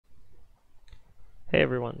Hey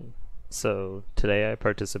everyone! So today I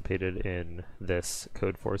participated in this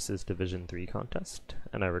Codeforces Division 3 contest,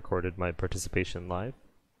 and I recorded my participation live,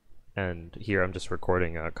 and here I'm just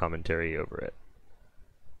recording a commentary over it.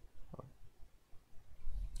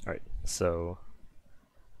 Alright, so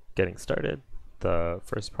getting started, the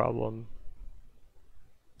first problem.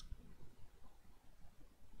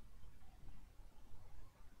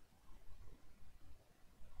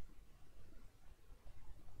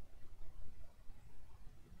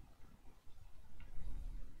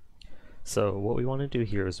 So what we want to do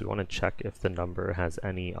here is we want to check if the number has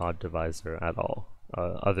any odd divisor at all,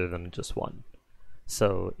 other than just one.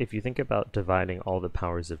 So if you think about dividing all the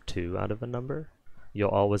powers of 2 out of a number,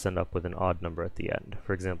 you'll always end up with an odd number at the end.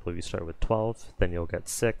 For example, if you start with 12, then you'll get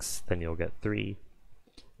 6, then you'll get 3,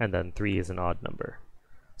 and then 3 is an odd number.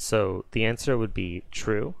 So the answer would be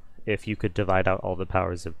true if you could divide out all the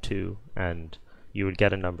powers of 2 and you would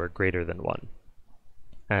get a number greater than 1.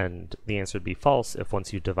 And the answer would be false if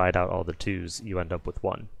once you divide out all the 2's, you end up with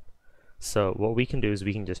 1. So what we can do is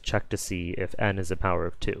we can just check to see if n is a power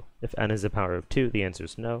of 2. If n is a power of 2, the answer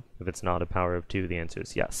is no. If it's not a power of 2, the answer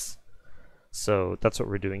is yes. So that's what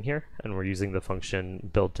we're doing here, and we're using the function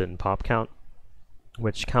built-in popcount,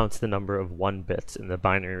 which counts the number of 1 bits in the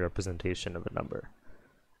binary representation of a number.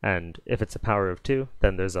 And if it's a power of 2,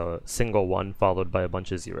 then there's a single 1 followed by a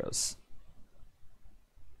bunch of zeros.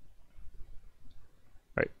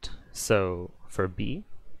 Right, so for b,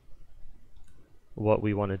 what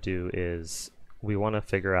we want to do is we want to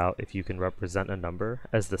figure out if you can represent a number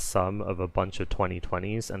as the sum of a bunch of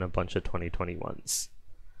 2020s and a bunch of 2021s.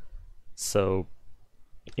 So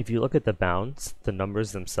if you look at the bounds, the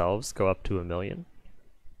numbers themselves go up to 1,000,000,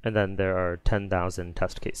 and then there are 10,000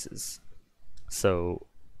 test cases. So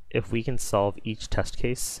if we can solve each test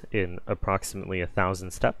case in approximately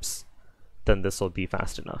 1,000 steps, then this will be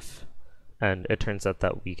fast enough. And it turns out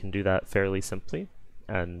that we can do that fairly simply,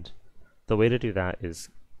 and the way to do that is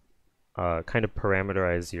kind of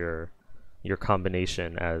parameterize your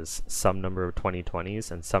combination as some number of 2020s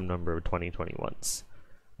and some number of 2021s,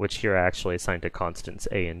 which here are actually assigned to constants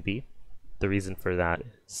a and b. The reason for that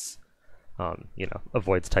is,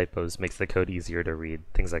 avoids typos, makes the code easier to read,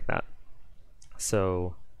 things like that.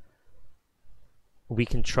 So we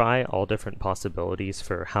can try all different possibilities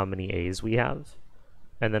for how many a's we have,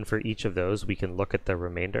 and then for each of those we can look at the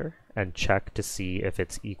remainder and check to see if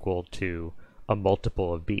it's equal to a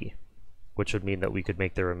multiple of b, which would mean that we could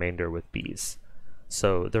make the remainder with b's.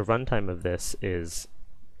 So the runtime of this is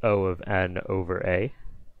O of n over a,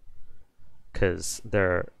 because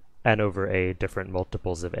there are n over a different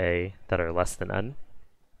multiples of a that are less than n.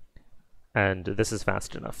 And this is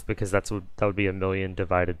fast enough because that would be 1,000,000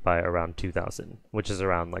 divided by around 2,000, which is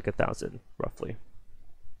around like 1,000 roughly.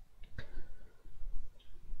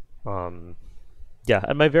 Yeah,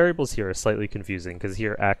 and my variables here are slightly confusing because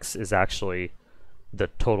here x is actually the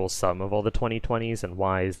total sum of all the 2020s and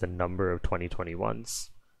y is the number of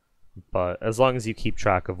 2021s. But as long as you keep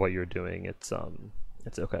track of what you're doing, it's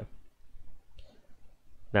okay.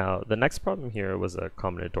 Now, the next problem here was a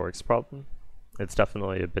combinatorics problem. It's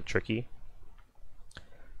definitely a bit tricky.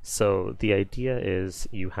 So the idea is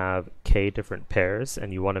you have k different pairs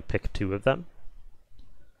and you want to pick 2 of them.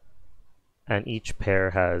 And each pair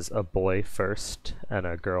has a boy first and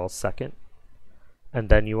a girl second. And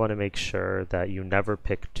then you want to make sure that you never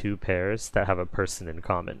pick 2 pairs that have a person in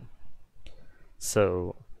common.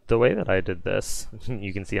 So the way that I did this,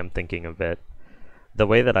 you can see I'm thinking a bit. The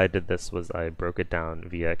way that I did this was I broke it down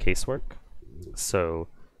via casework. So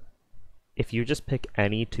if you just pick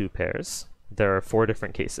any 2 pairs, there are 4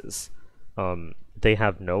 different cases. They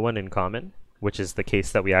have no one in common, which is the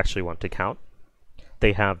case that we actually want to count.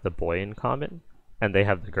 They have the boy in common, and they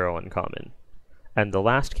have the girl in common. And the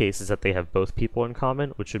last case is that they have both people in common,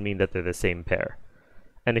 which would mean that they're the same pair.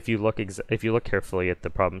 And if you look carefully at the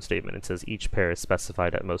problem statement, it says each pair is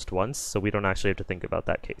specified at most once, so we don't actually have to think about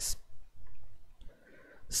that case.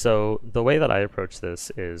 So the way that I approach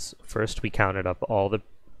this is first we counted up all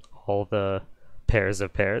the pairs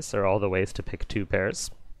of pairs, or all the ways to pick 2 pairs.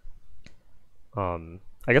 I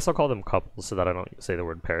guess I'll call them couples so that I don't say the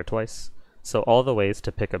word pair twice. So all the ways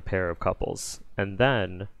to pick a pair of couples, and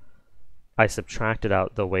then I subtracted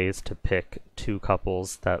out the ways to pick 2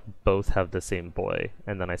 couples that both have the same boy,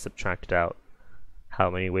 and then I subtracted out how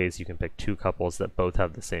many ways you can pick 2 couples that both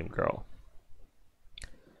have the same girl.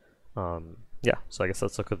 Yeah, so I guess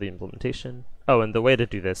let's look at the implementation. Oh, and the way to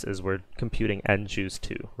do this is we're computing n choose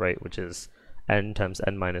 2, right, which is n times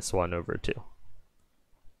n minus 1 over 2.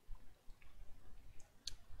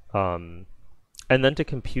 And then to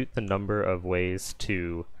compute the number of ways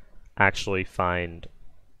to actually find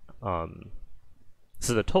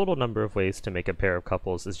So the total number of ways to make a pair of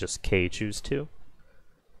couples is just k choose 2.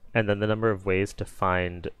 And then the number of ways to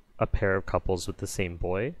find a pair of couples with the same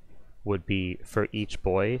boy would be, for each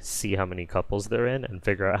boy, see how many couples they're in and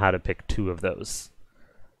figure out how to pick 2 of those.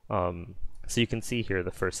 So you can see here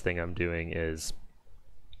the first thing I'm doing is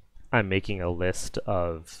I'm making a list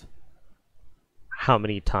of how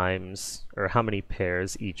many times or how many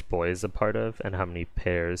pairs each boy is a part of and how many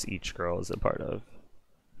pairs each girl is a part of.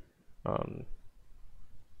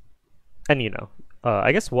 And you know,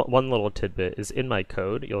 I guess one little tidbit is in my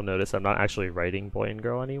code, you'll notice I'm not actually writing boy and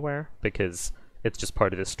girl anywhere because it's just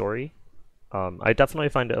part of the story. I definitely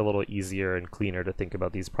find it a little easier and cleaner to think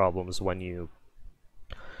about these problems when you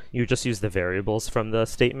just use the variables from the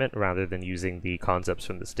statement rather than using the concepts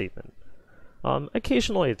from the statement.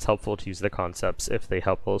 Occasionally it's helpful to use the concepts if they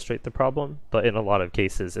help illustrate the problem, but in a lot of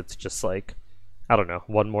cases it's just like, I don't know,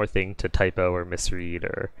 one more thing to typo or misread,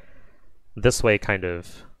 or this way kind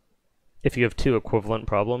of, if you have 2 equivalent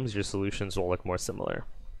problems, your solutions will look more similar.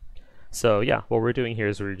 So yeah, what we're doing here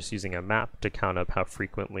is we're just using a map to count up how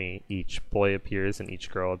frequently each boy appears and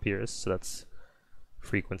each girl appears. So that's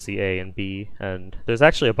frequency A and B, and there's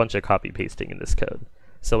actually a bunch of copy pasting in this code.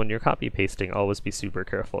 So when you're copy pasting, always be super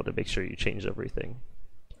careful to make sure you change everything.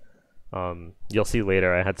 You'll see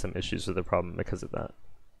later I had some issues with the problem because of that.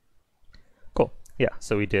 Cool, yeah,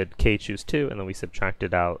 so we did k choose 2, and then we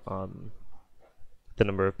subtracted out the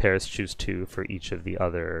number of pairs choose 2 for each of the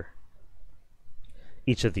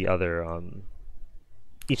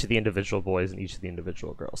individual boys and each of the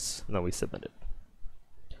individual girls, and then we submitted.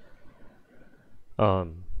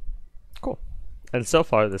 Cool. And so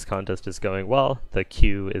far this contest is going well. The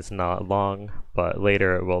queue is not long, but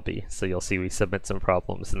later it will be. So you'll see we submit some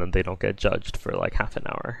problems and then they don't get judged for like half an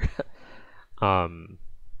hour.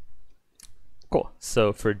 Cool.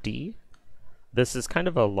 So for D, this is kind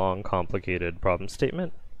of a long, complicated problem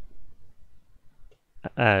statement.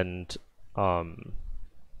 And but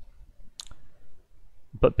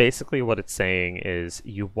basically what it's saying is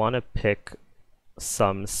you want to pick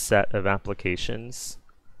some set of applications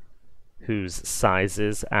whose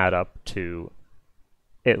sizes add up to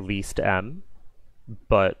at least m,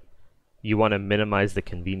 but you want to minimize the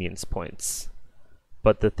convenience points.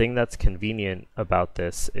 But the thing that's convenient about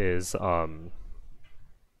this is, sorry,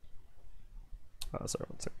 one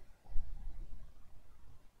second.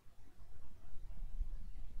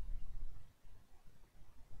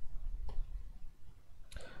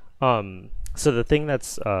 So the thing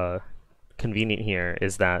that's convenient here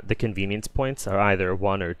is that the convenience points are either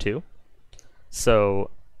 1 or 2.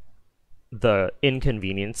 So the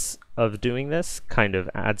inconvenience of doing this kind of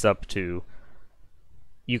adds up to,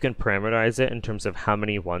 you can parameterize it in terms of how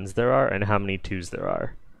many 1s there are and how many 2s there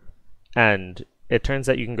are. And it turns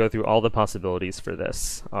out you can go through all the possibilities for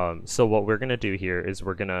this. So what we're going to do here is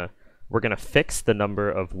we're going to fix the number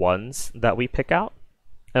of 1s that we pick out,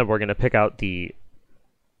 and we're going to pick out the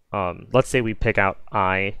let's say we pick out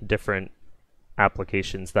I different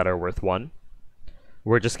applications that are worth 1.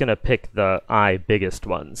 We're just going to pick the I biggest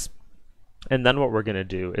ones. And then what we're going to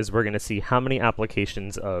do is we're going to see how many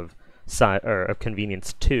applications of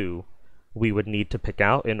convenience 2 we would need to pick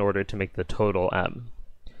out in order to make the total m.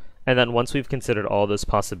 And then once we've considered all those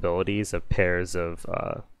possibilities of pairs of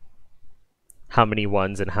how many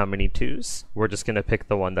 1s and how many 2s, we're just going to pick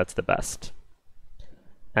the one that's the best.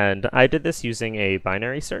 And I did this using a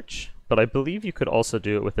binary search, but I believe you could also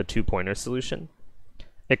do it with a 2-pointer solution.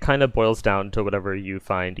 It kind of boils down to whatever you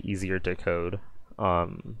find easier to code.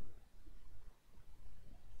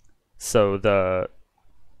 So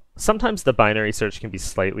sometimes the binary search can be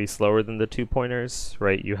slightly slower than the 2-pointers,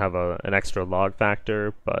 right? You have an extra log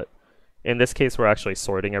factor, but in this case we're actually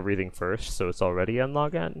sorting everything first, so it's already n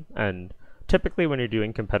log n. And typically when you're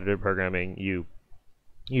doing competitive programming, you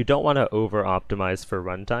don't want to over-optimize for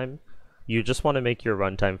runtime. You just want to make your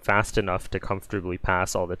runtime fast enough to comfortably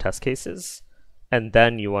pass all the test cases, and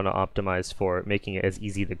then you want to optimize for making it as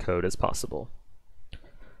easy to code as possible.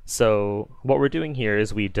 So what we're doing here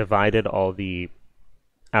is we divided all the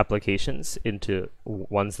applications into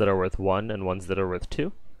ones that are worth 1 and ones that are worth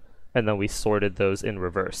 2, and then we sorted those in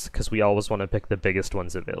reverse, because we always want to pick the biggest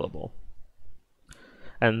ones available.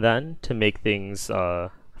 And then, to make things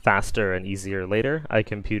faster and easier later, I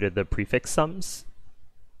computed the prefix sums.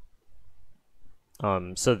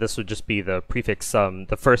 So this would just be the prefix sum.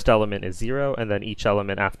 The first element is 0, and then each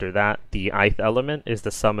element after that, the ith element, is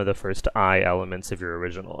the sum of the first I elements of your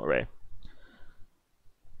original array.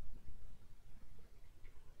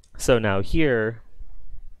 So now here,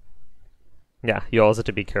 yeah, you always have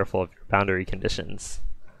to be careful of your boundary conditions.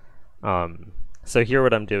 So here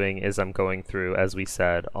what I'm doing is I'm going through, as we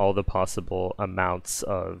said, all the possible amounts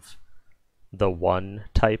of the one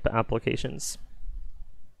type applications.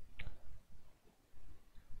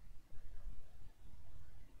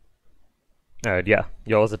 Alright, yeah,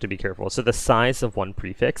 you always have to be careful. So the size of one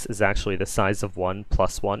prefix is actually the size of 1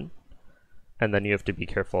 plus 1, and then you have to be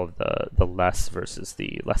careful of the less versus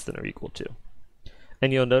the less than or equal to.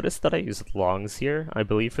 And you'll notice that I use longs here. I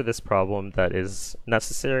believe for this problem that is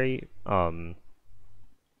necessary,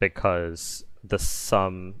 because the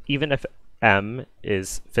sum, even if m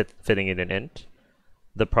is fitting in an int,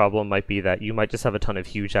 the problem might be that you might just have a ton of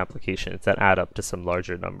huge applications that add up to some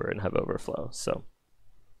larger number and have overflow. So,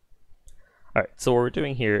 all right, so what we're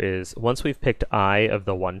doing here is once we've picked I of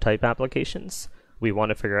the one type applications, we want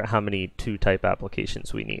to figure out how many two type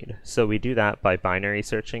applications we need. So we do that by binary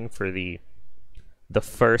searching for the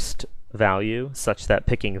first value such that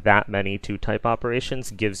picking that many two type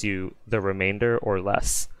operations gives you the remainder or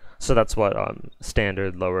less. So that's what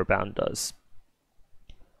standard lower bound does.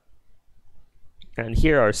 And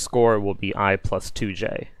here our score will be I plus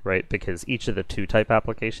 2j, right? Because each of the two type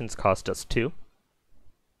applications cost us 2.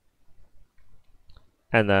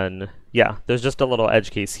 And then, yeah, there's just a little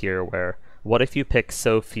edge case here where what if you pick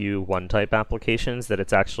so few one type applications that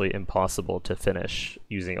it's actually impossible to finish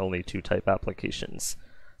using only two type applications?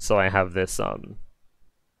 So I have this,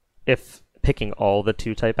 if picking all the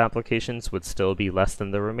two type applications would still be less than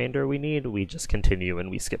the remainder we need, we just continue and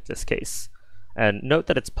we skip this case. And note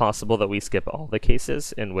that it's possible that we skip all the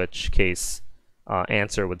cases, in which case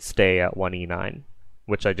answer would stay at 1e9,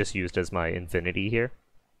 which I just used as my infinity here.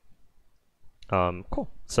 Cool,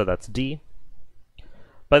 so that's D.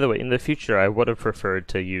 By the way, in the future I would have preferred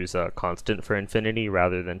to use a constant for infinity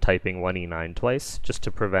rather than typing 1e9 twice, just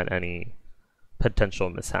to prevent any potential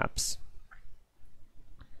mishaps.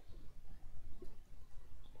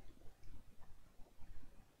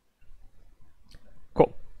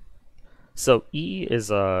 Cool. So E is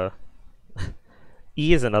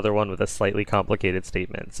another one with a slightly complicated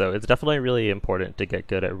statement. So it's definitely really important to get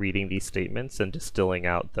good at reading these statements and distilling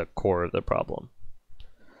out the core of the problem.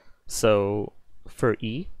 So for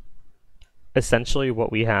E, essentially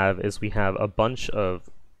what we have is we have a bunch of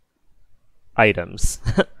items.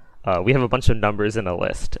 We have a bunch of numbers in a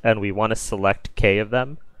list, and we want to select k of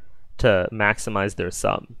them to maximize their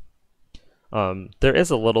sum. There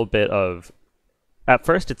is a little bit of, at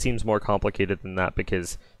first it seems more complicated than that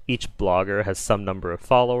because each blogger has some number of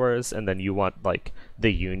followers, and then you want like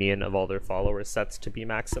the union of all their follower sets to be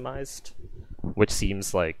maximized, which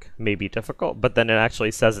seems like maybe difficult, but then it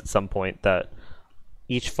actually says at some point that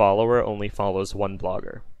each follower only follows one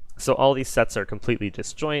blogger. So all these sets are completely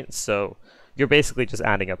disjoint, so you're basically just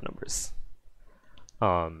adding up numbers.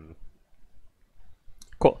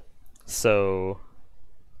 Cool. So,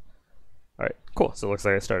 all right, cool. So it looks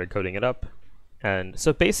like I started coding it up. And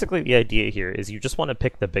so basically the idea here is you just want to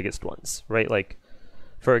pick the biggest ones, right? Like,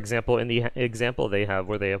 for example, in the example they have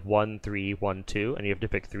where they have 1, 3, 1, 2, and you have to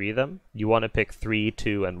pick 3 of them, you want to pick 3,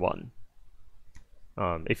 2, and 1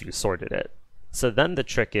 if you sorted it. So then the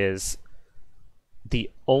trick is the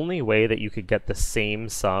only way that you could get the same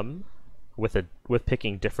sum with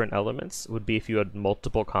picking different elements would be if you had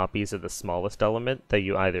multiple copies of the smallest element that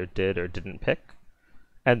you either did or didn't pick,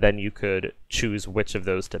 and then you could choose which of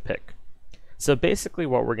those to pick. So basically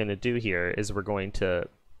what we're going to do here is we're going to,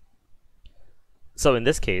 so in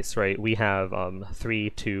this case, right, we have 3,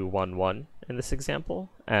 2, 1, 1 in this example,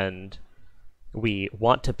 and we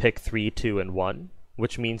want to pick 3, 2, and 1,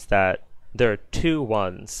 which means that there are 2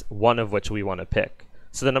 ones, one of which we want to pick.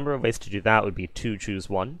 So the number of ways to do that would be 2 choose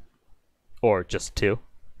 1, or just 2.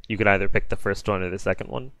 You could either pick the first one or the second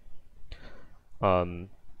one.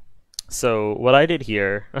 So what I did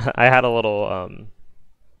here, I had a little,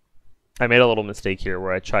 I made a little mistake here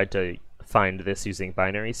where I tried to find this using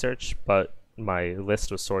binary search, but my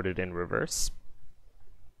list was sorted in reverse.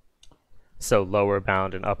 So lower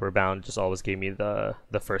bound and upper bound just always gave me the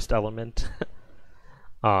first element.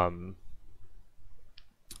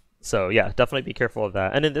 So yeah, definitely be careful of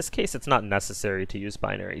that. And in this case, it's not necessary to use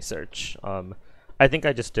binary search. I think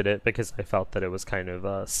I just did it because I felt that it was kind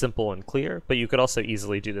of simple and clear, but you could also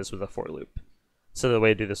easily do this with a for loop. So the way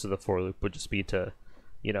to do this with a for loop would just be to,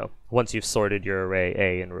 you know, once you've sorted your array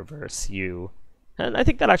A in reverse, and I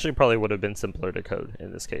think that actually probably would have been simpler to code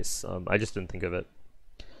in this case. I just didn't think of it.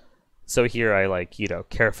 So here I like, you know,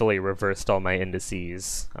 carefully reversed all my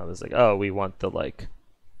indices. I was like, oh, we want the like,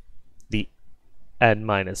 the n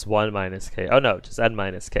minus 1 minus k. Oh no, just n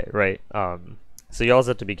minus k, right? So you always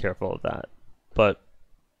have to be careful of that. But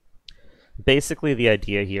basically the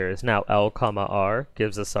idea here is now L comma R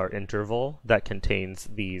gives us our interval that contains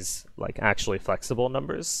these like actually flexible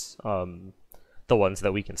numbers, the ones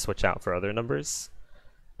that we can switch out for other numbers.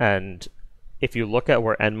 And if you look at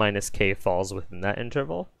where n minus k falls within that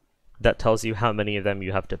interval, that tells you how many of them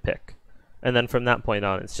you have to pick. And then from that point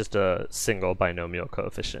on, it's just a single binomial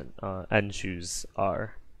coefficient, n choose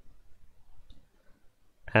R.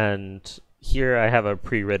 And here I have a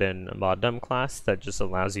pre-written modnum class that just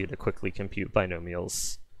allows you to quickly compute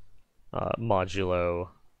binomials modulo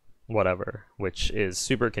whatever, which is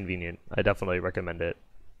super convenient. I definitely recommend it.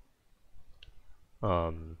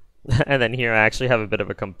 And then here I actually have a bit of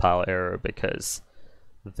a compile error because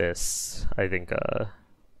this, I think,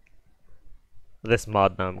 this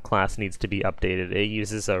modnum class needs to be updated. It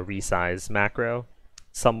uses a resize macro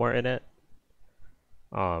somewhere in it.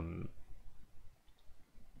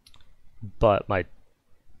 But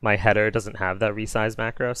my header doesn't have that resize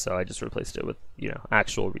macro, so I just replaced it with,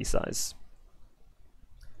 actual resize.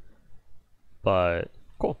 But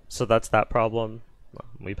cool, so that's that problem.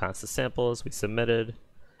 We passed the samples, we submitted,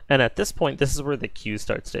 and at this point, this is where the queue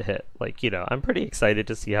starts to hit. Like, I'm pretty excited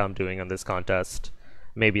to see how I'm doing on this contest.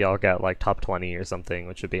 Maybe I'll get like top 20 or something,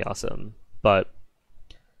 which would be awesome. But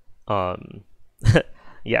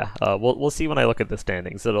yeah, we'll see when I look at the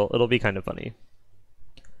standings. It'll be kind of funny.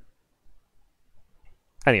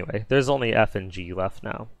 Anyway, there's only F and G left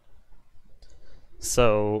now.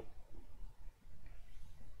 So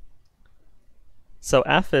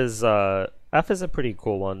F is a pretty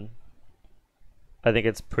cool one. I think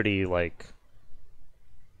it's pretty like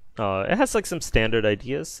it has like some standard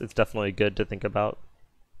ideas. It's definitely good to think about.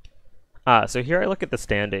 So here I look at the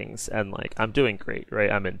standings and like I'm doing great,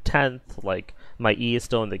 right? I'm in 10th, like my E is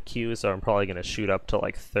still in the queue, so I'm probably gonna shoot up to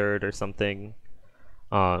like 3rd or something.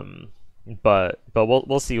 But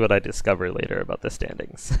we'll see what I discover later about the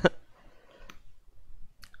standings.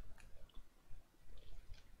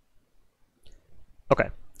 Okay,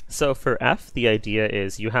 so for F, the idea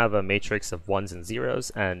is you have a matrix of 1s and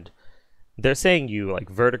 0s, and they're saying you like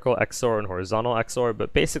vertical XOR and horizontal XOR,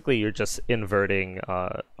 but basically you're just inverting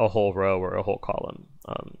a whole row or a whole column.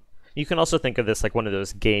 You can also think of this like one of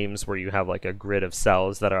those games where you have like a grid of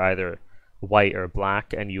cells that are either white or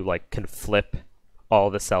black, and you like can flip all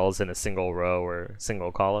the cells in a single row or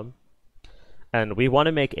single column. And we want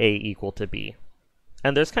to make A equal to B.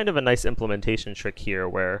 And there's kind of a nice implementation trick here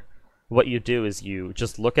where what you do is you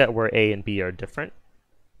just look at where A and B are different,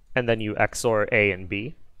 and then you XOR A and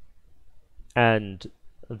B. And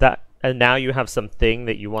now you have something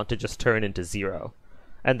that you want to just turn into 0.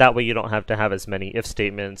 And that way you don't have to have as many if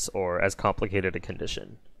statements or as complicated a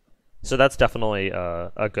condition. So that's definitely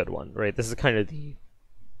a good one, right? This is kind of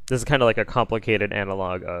like a complicated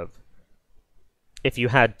analog of if you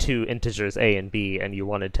had two integers A and B and you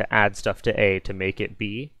wanted to add stuff to A to make it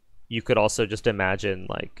B, you could also just imagine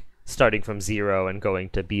like starting from 0 and going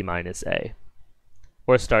to B minus A,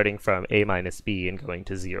 or starting from A minus B and going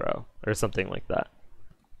to 0, or something like that.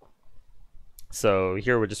 So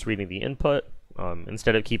here we're just reading the input.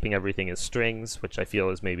 Instead of keeping everything as strings, which I feel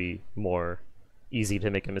is maybe more easy to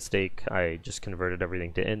make a mistake, I just converted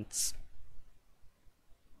everything to ints.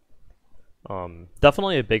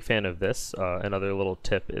 Definitely a big fan of this. Another little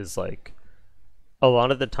tip is like a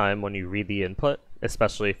lot of the time when you read the input,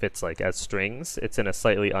 especially if it's like as strings, it's in a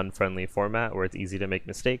slightly unfriendly format where it's easy to make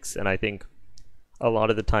mistakes. And I think a lot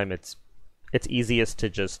of the time it's easiest to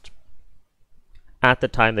just, at the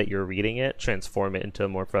time that you're reading it, transform it into a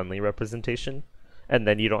more friendly representation. And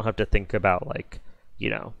then you don't have to think about like,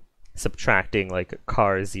 subtracting like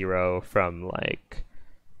car 0 from like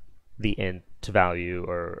the int value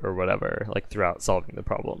or whatever, like throughout solving the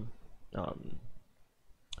problem.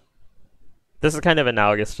 This is kind of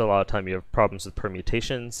analogous to a lot of time you have problems with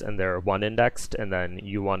permutations and they're 1 indexed, and then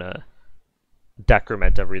you want to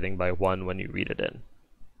decrement everything by 1 when you read it in,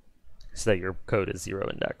 so that your code is 0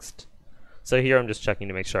 indexed. So here I'm just checking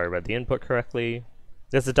to make sure I read the input correctly.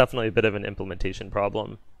 This is definitely a bit of an implementation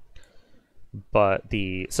problem. But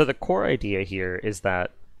so the core idea here is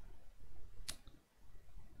that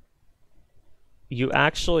you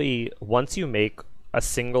actually, once you make a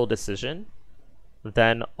single decision,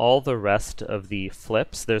 then all the rest of the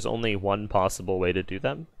flips, there's only one possible way to do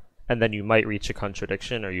them, and then you might reach a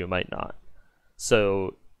contradiction or you might not.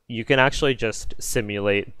 So you can actually just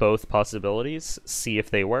simulate both possibilities, see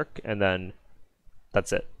if they work, and then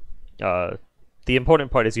that's it. The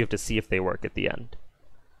important part is you have to see if they work at the end.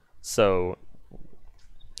 So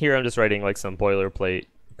here I'm just writing like some boilerplate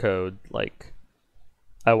code, like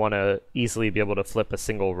I want to easily be able to flip a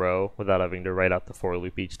single row without having to write out the for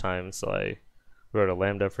loop each time, so I wrote a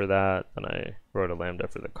lambda for that, and I wrote a lambda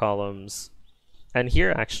for the columns. And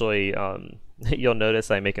here actually, you'll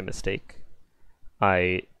notice I make a mistake.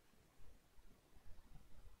 What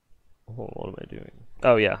am I doing?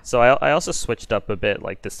 Oh yeah, so I also switched up a bit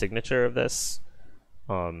like the signature of this.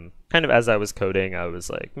 Kind of as I was coding, I was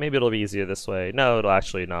like, maybe it'll be easier this way. No, it'll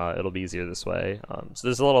actually not. It'll be easier this way. So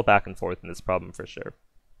there's a little back and forth in this problem for sure.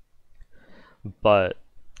 But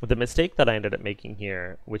the mistake that I ended up making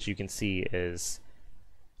here, which you can see, is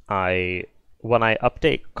when I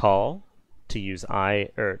update call to use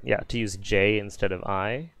to use j instead of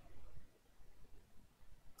I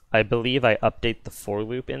believe I update the for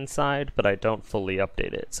loop inside, but I don't fully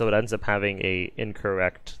update it. So it ends up having a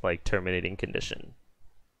incorrect like terminating condition.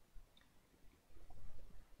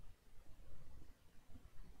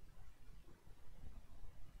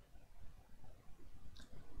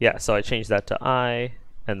 Yeah, so I changed that to I,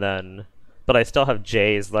 and then, but I still have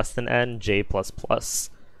j is less than n, j plus plus,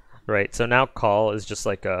 right? So now call is just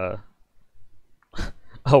like a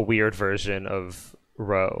weird version of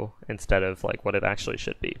row instead of like what it actually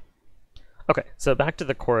should be. Okay, so back to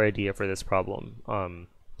the core idea for this problem.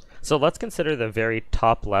 So let's consider the very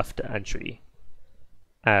top left entry.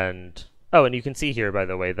 And you can see here, by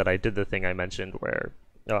the way, that I did the thing I mentioned where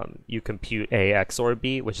you compute A XOR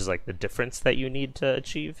B, which is like the difference that you need to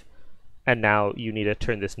achieve. And now you need to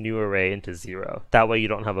turn this new array into 0. That way you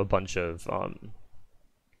don't have a bunch of,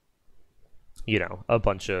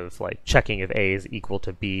 like checking if A is equal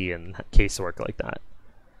to B and casework like that.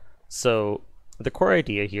 So the core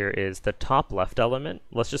idea here is the top left element.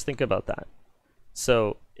 Let's just think about that.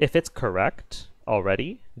 So if it's correct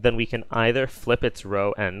already, then we can either flip its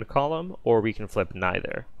row and column, or we can flip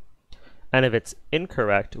neither. And if it's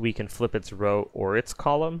incorrect, we can flip its row or its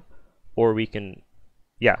column, or we can,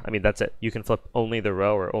 that's it. You can flip only the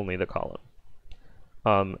row or only the column.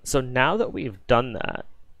 So now that we've done that,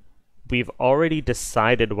 we've already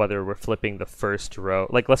decided whether we're flipping the first row.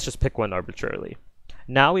 Like, let's just pick one arbitrarily.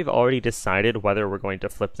 Now we've already decided whether we're going to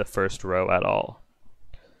flip the first row at all.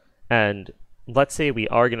 And let's say we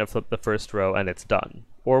are going to flip the first row and it's done,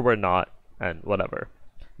 or we're not, and whatever.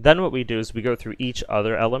 Then what we do is we go through each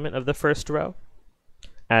other element of the first row,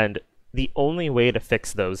 and the only way to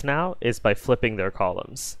fix those now is by flipping their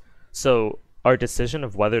columns. So our decision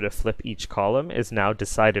of whether to flip each column is now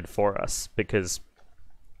decided for us, because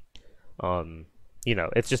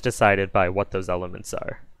it's just decided by what those elements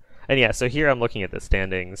are. And yeah, so here I'm looking at the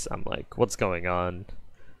standings. I'm like, what's going on?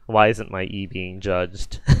 Why isn't my E being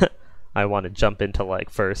judged? I want to jump into like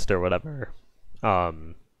first or whatever.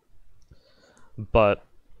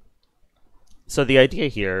 So the idea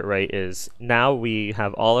here, right, is now we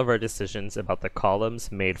have all of our decisions about the columns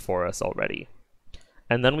made for us already.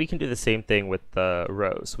 And then we can do the same thing with the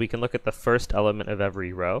rows. We can look at the first element of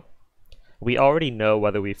every row. We already know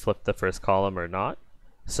whether we flip the first column or not.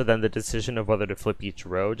 So then the decision of whether to flip each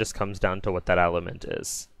row just comes down to what that element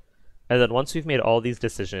is. And then once we've made all these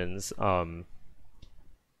decisions,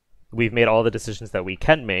 we've made all the decisions that we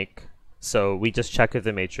can make. So we just check if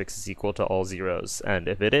the matrix is equal to all zeros. And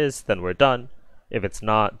if it is, then we're done. If it's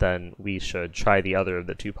not, then we should try the other of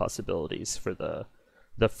the two possibilities for the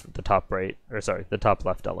top right, or sorry, the top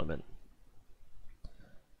left element.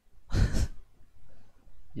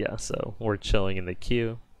 Yeah, so we're chilling in the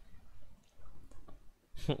queue.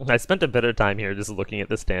 I spent a bit of time here just looking at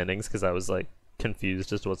the standings because I was like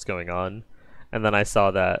confused as to what's going on. And then I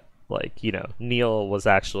saw that Neil was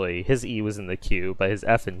actually, his E was in the queue, but his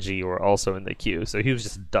F and G were also in the queue. So he was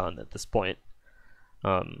just done at this point.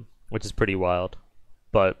 Which is pretty wild,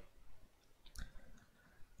 but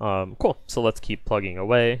cool. So let's keep plugging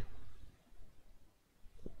away.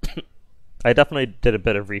 I definitely did a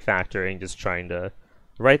bit of refactoring, just trying to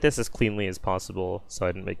write this as cleanly as possible so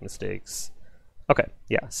I didn't make mistakes. Okay,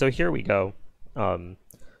 yeah, so here we go.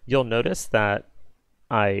 You'll notice that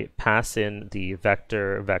I pass in the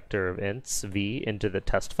vector of ints v into the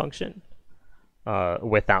test function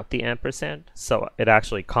without the ampersand, so it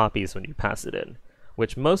actually copies when you pass it in,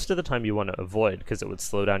 which most of the time you want to avoid because it would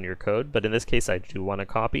slow down your code, but in this case I do want to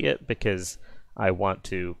copy it because I want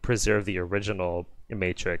to preserve the original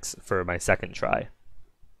matrix for my second try.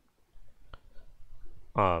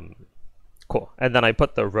 Cool. And then I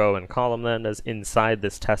put the row and column then as inside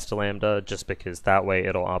this test lambda, just because that way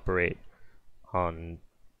it'll operate on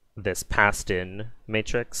this passed in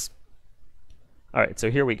matrix. All right,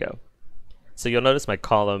 so here we go. So you'll notice my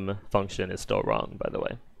column function is still wrong, by the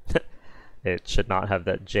way. It should not have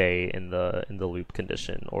that j in the loop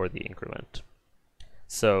condition or the increment.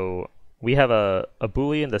 So we have a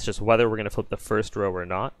Boolean that's just whether we're going to flip the first row or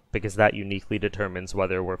not, because that uniquely determines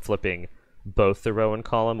whether we're flipping both the row and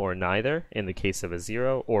column or neither in the case of a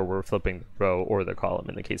 0, or we're flipping the row or the column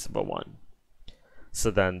in the case of a 1. So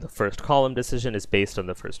then the first column decision is based on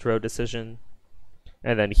the first row decision.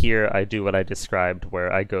 And then here I do what I described,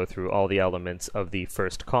 where I go through all the elements of the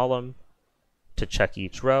first column to check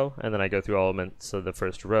each row, and then I go through all elements of the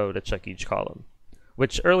first row to check each column.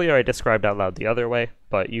 Which earlier I described out loud the other way,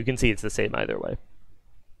 but you can see it's the same either way.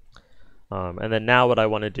 And then now what I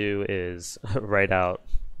want to do is write out,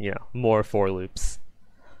 more for loops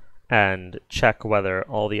and check whether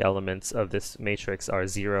all the elements of this matrix are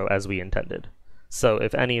 0 as we intended. So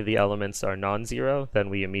if any of the elements are non-zero, then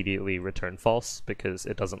we immediately return false because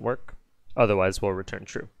it doesn't work. Otherwise, we'll return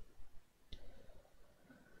true.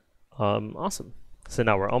 Awesome. So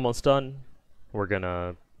now we're almost done.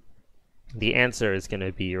 The answer is going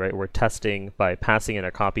to be, we're testing by passing in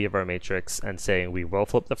a copy of our matrix and saying we will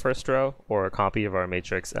flip the first row, or a copy of our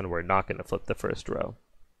matrix and we're not going to flip the first row.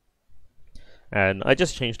 And I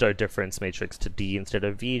just changed our difference matrix to D instead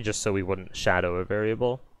of V just so we wouldn't shadow a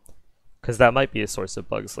variable, because that might be a source of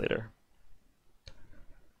bugs later.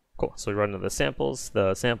 Cool, so we run into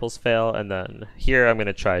the samples fail, and then here I'm going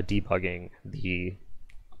to try debugging the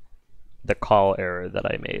call error that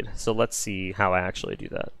I made. So let's see how I actually do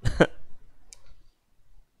that.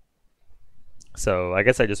 So I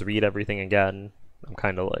guess I just read everything again. I'm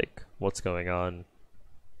kind of like, what's going on?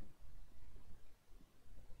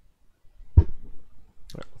 All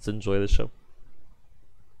right, let's enjoy the show.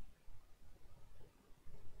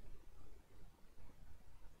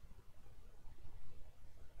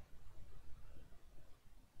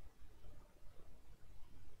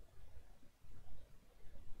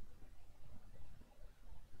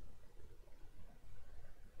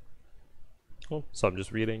 So I'm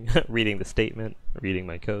just reading the statement, reading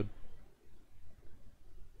my code.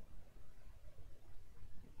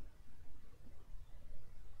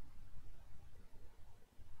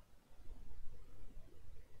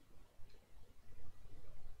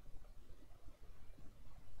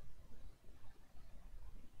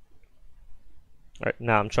 All right,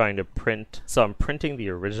 now I'm trying to print. So I'm printing the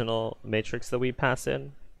original matrix that we pass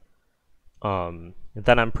in. Then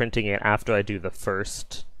I'm printing it after I do the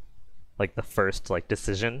first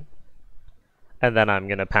decision, and then I'm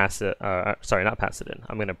gonna pass it. Sorry, not pass it in.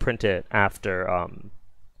 I'm gonna print it after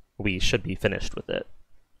we should be finished with it.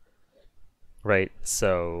 Right.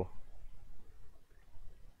 So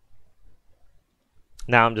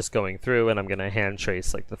now I'm just going through and I'm gonna hand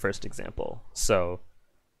trace the first example. So,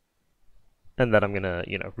 and then I'm gonna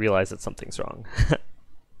realize that something's wrong.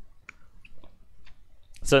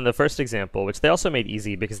 So in the first example, which they also made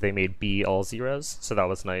easy because they made B all zeros, so that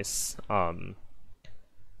was nice.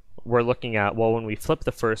 We're looking at, well, when we flip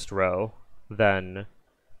the first row, then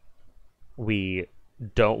we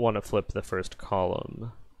don't want to flip the first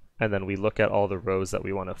column. And then we look at all the rows that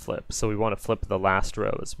we want to flip. So we want to flip the last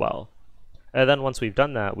row as well. And then once we've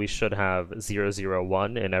done that, we should have 0, 0,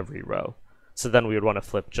 1 in every row. So then we would want to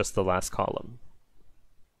flip just the last column.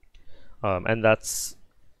 But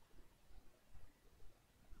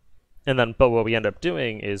what we end up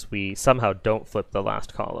doing is we somehow don't flip the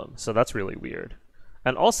last column. So that's really weird.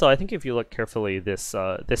 And also, I think if you look carefully, this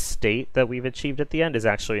state that we've achieved at the end is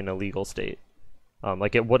actually an illegal state.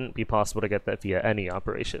 It wouldn't be possible to get that via any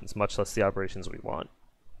operations, much less the operations we want.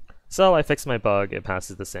 So I fixed my bug, it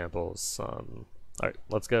passes the samples. All right,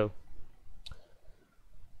 let's go.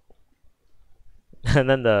 And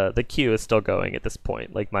then the queue is still going at this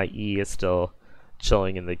point. My E is still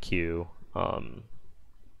chilling in the queue.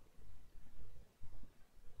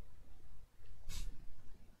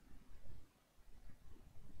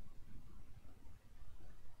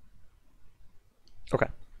 Okay,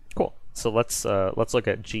 cool. So let's look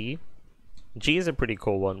at G. G is a pretty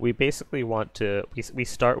cool one. We basically want to we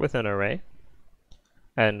start with an array,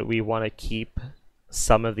 and we want to keep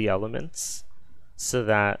some of the elements so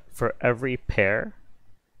that for every pair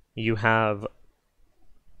you have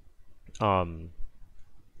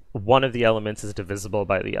one of the elements is divisible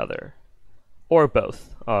by the other, or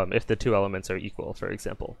both, if the two elements are equal, for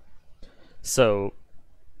example. So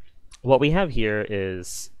what we have here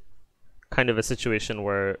is kind of a situation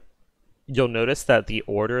where you'll notice that the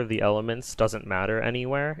order of the elements doesn't matter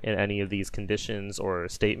anywhere in any of these conditions or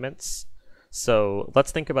statements. So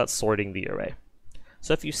let's think about sorting the array.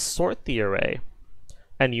 So if you sort the array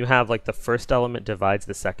and you have the first element divides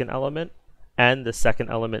the second element and the second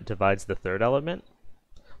element divides the third element,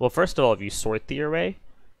 well, first of all, if you sort the array,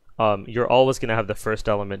 you're always going to have the first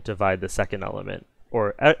element divide the second element,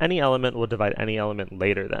 or any element will divide any element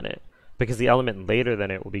later than it, because the element later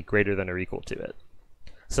than it will be greater than or equal to it.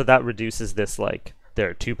 So that reduces this there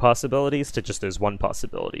are 2 possibilities to just there's 1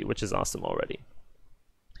 possibility, which is awesome already.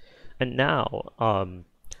 And now,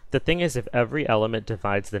 the thing is, if every element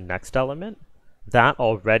divides the next element, that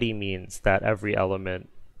already means that every element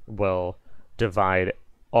will divide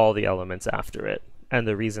all the elements after it. And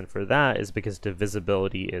the reason for that is because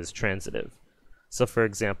divisibility is transitive. So for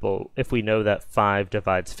example, if we know that 5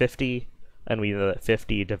 divides 50, and we know that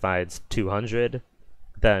 50 divides 200,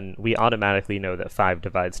 then we automatically know that 5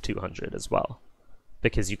 divides 200 as well.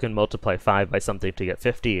 Because you can multiply 5 by something to get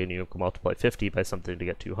 50, and you can multiply 50 by something to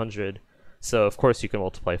get 200. So of course you can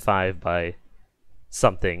multiply 5 by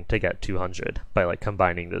something to get 200 by like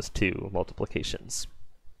combining those 2 multiplications.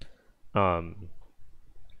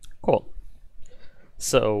 Cool.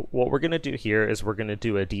 So what we're going to do here is we're going to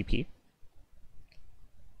do a DP.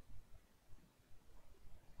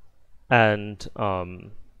 And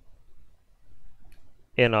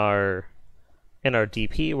in our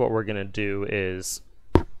DP, what we're going to do is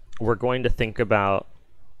we're going to think about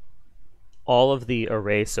all of the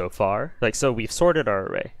array so far. Like, so we've sorted our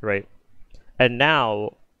array, right? And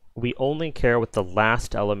now we only care what the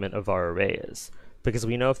last element of our array is, because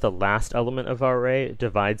we know if the last element of our array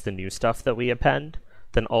divides the new stuff that we append,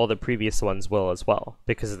 then all the previous ones will as well,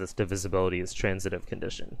 because of this divisibility is transitive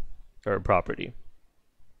condition, or property.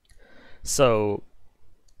 So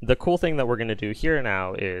the cool thing that we're going to do here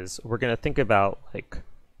now is we're going to think about, like,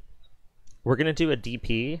 we're going to do a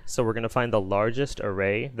DP, so we're going to find the largest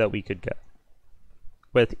array that we could get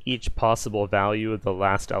with each possible value of the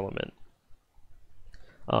last element.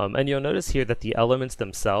 And you'll notice here that the elements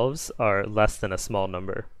themselves are less than a small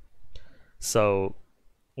number. So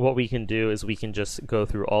what we can do is we can just go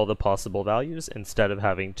through all the possible values instead of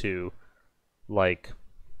having to, like,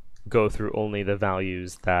 go through only the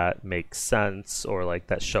values that make sense or like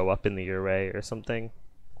that show up in the array or something.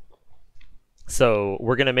 So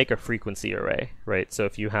we're going to make a frequency array, right? So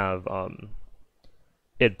if you have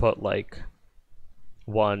input like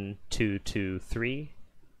 1, 2, 2, 3,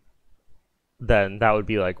 then that would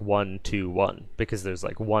be like 1, 2, 1, because there's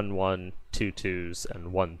like 1, 1, 2, 2s,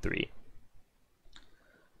 and 1, 3.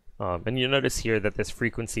 And you'll notice here that this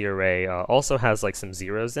frequency array also has like some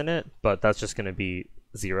zeros in it, but that's just going to be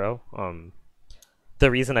 0.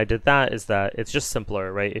 The reason I did that is that it's just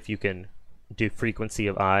simpler, right? If you can do frequency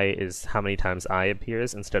of I is how many times I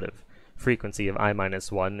appears, instead of frequency of I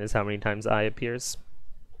minus 1 is how many times I appears.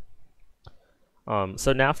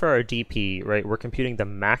 So now for our DP, right, we're computing the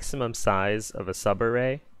maximum size of a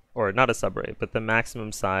subarray, or not a subarray, but the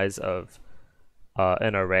maximum size of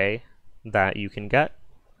an array that you can get.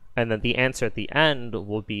 And then the answer at the end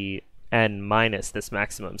will be n minus this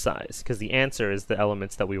maximum size, because the answer is the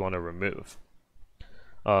elements that we want to remove.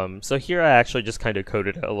 So here I actually just kind of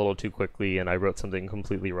coded it a little too quickly and I wrote something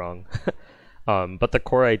completely wrong. But the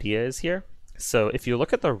core idea is here. So if you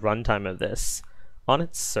look at the runtime of this, on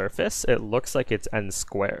its surface it looks like it's n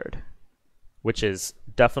squared, which is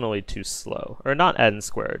definitely too slow. Or not n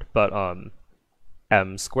squared, but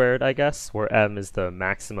m squared, I guess, where m is the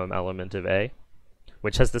maximum element of A,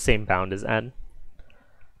 which has the same bound as n.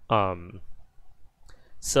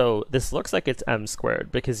 So this looks like it's m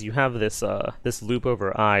squared because you have this this loop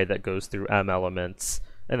over I that goes through m elements,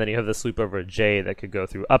 and then you have this loop over j that could go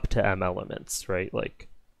through up to m elements, right? Like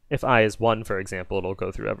if I is 1, for example, it'll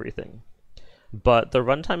go through everything. But the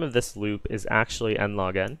runtime of this loop is actually n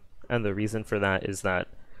log n, and the reason for that is that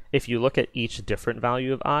if you look at each different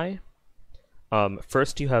value of I,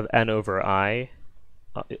 first you have n over I,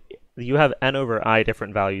 you have n over I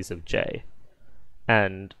different values of j.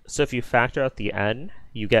 And so if you factor out the n,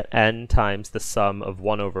 you get n times the sum of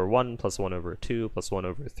 1 over 1 plus 1 over 2 plus 1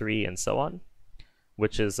 over 3 and so on,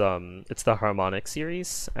 which is, it's the harmonic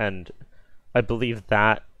series, and I believe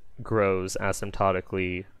that grows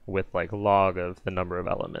asymptotically with like log of the number of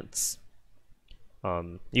elements.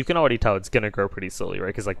 You can already tell it's going to grow pretty slowly, right?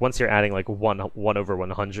 Because like once you're adding like 1 over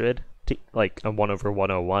 100 to like a 1 over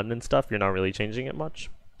 101 and stuff, you're not really changing it much.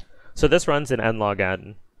 So this runs in n log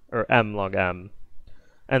n, or m log m,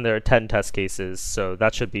 and there are 10 test cases, so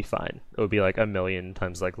that should be fine. It would be like 1,000,000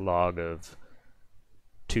 times like log of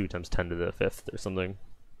 2 times 10 to the 5th or something.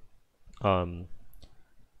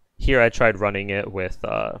 Here I tried running it with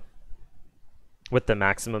the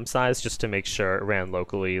maximum size just to make sure it ran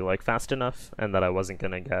locally like fast enough and that I wasn't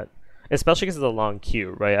going to get, especially because of the long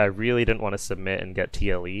queue, right? I really didn't want to submit and get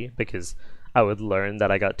TLE because I would learn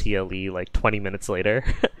that I got TLE like 20 minutes later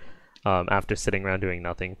after sitting around doing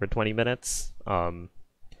nothing for 20 minutes.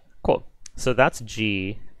 Cool. So that's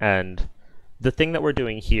G, and the thing that we're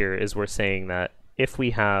doing here is we're saying that if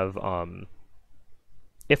we have I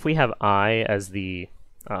as the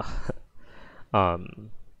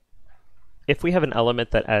if we have an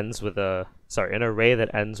element that ends with an array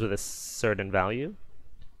that ends with a certain value,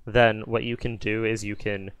 then what you can do is you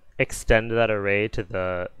can extend that array to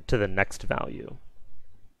the next value.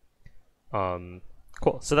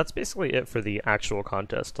 Cool. So that's basically it for the actual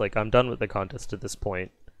contest. Like, I'm done with the contest at this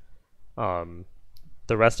point. The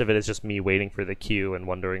rest of it is just me waiting for the queue and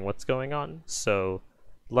wondering what's going on. So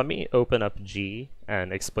let me open up G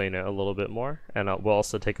and explain it a little bit more, and we'll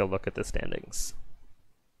also take a look at the standings.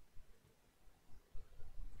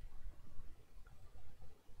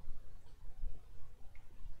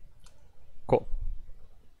 Cool.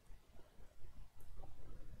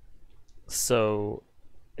 So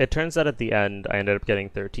it turns out at the end I ended up getting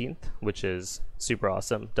 13th, which is super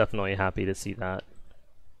awesome. Definitely happy to see that.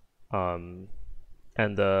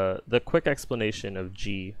 And the quick explanation of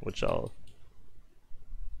G, which I'll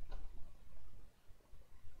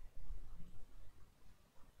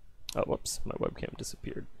oh, whoops, my webcam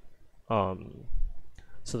disappeared.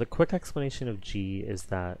 So the quick explanation of G is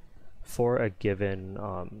that for a given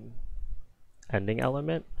ending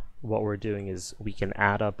element, what we're doing is we can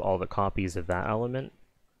add up all the copies of that element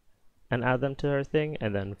and add them to our thing,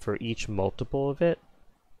 and then for each multiple of it,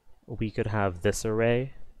 we could have this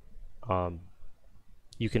array.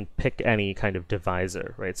 You can pick any kind of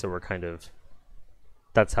divisor, right? So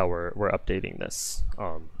that's how we're updating this.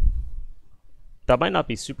 That might not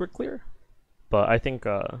be super clear, but I think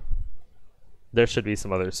there should be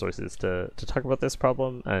some other sources to talk about this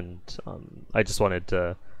problem, and I just wanted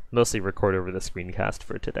to mostly record over the screencast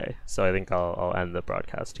for today, so I think I'll end the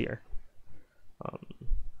broadcast here.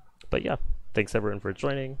 But yeah, thanks everyone for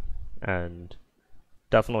joining, and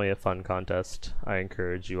definitely a fun contest. I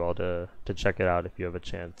encourage you all to check it out if you have a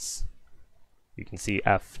chance. You can see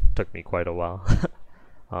F took me quite a while.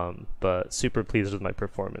 But super pleased with my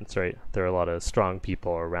performance, right? There are a lot of strong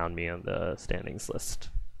people around me on the standings list.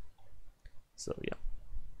 So yeah,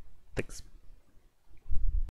 thanks.